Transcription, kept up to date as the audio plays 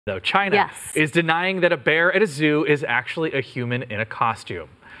Though China is denying that a bear at a zoo is actually a human in a costume.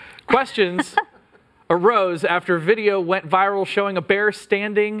 Questions arose after a video went viral showing a bear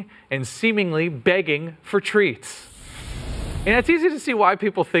standing and seemingly begging for treats. And it's easy to see why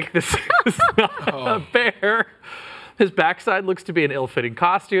people think this is not a bear. His backside looks to be an ill-fitting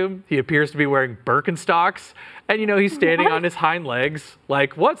costume. He appears to be wearing Birkenstocks. And, you know, he's standing on his hind legs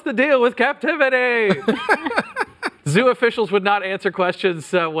like, what's the deal with captivity? Zoo officials would not answer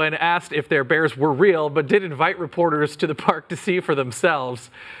questions when asked if their bears were real, but did invite reporters to the park to see for themselves.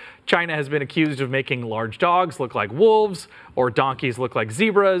 China has been accused of making large dogs look like wolves, or donkeys look like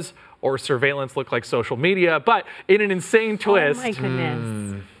zebras, or surveillance look like social media. But in an insane twist, oh my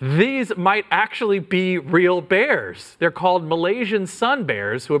goodness, these might actually be real bears. They're called Malaysian Sun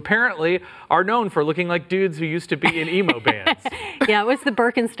Bears, who apparently are known for looking like dudes who used to be in emo bands. Yeah, it was the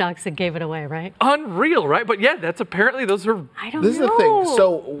Birkenstocks that gave it away, right? Unreal, right? But yeah, that's apparently, those are... I don't know. This is the thing.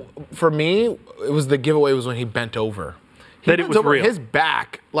 So for me, it was the giveaway was when he bent over. That it was real. His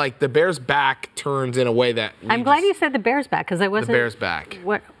back, like the bear's back, turns in a way that I'm glad you said the bear's back because I wasn't. The bear's back.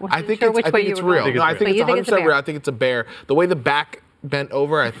 I think it's real. No, I think it's 100% real. I think it's a bear. The way the back bent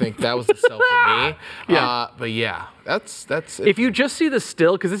over, I think that was the sell for me. Yeah. But yeah, that's. If you just see the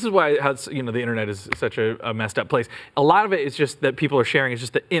still, because this is why the internet is such a messed up place. A lot of it is just that people are sharing is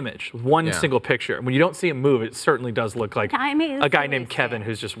just the image, one single picture. When you don't see him move, it certainly does look like a guy named Kevin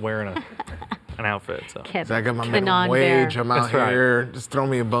who's just wearing an outfit. So. I got my minimum wage. I'm out here. Just throw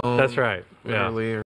me a bone. That's right. Yeah.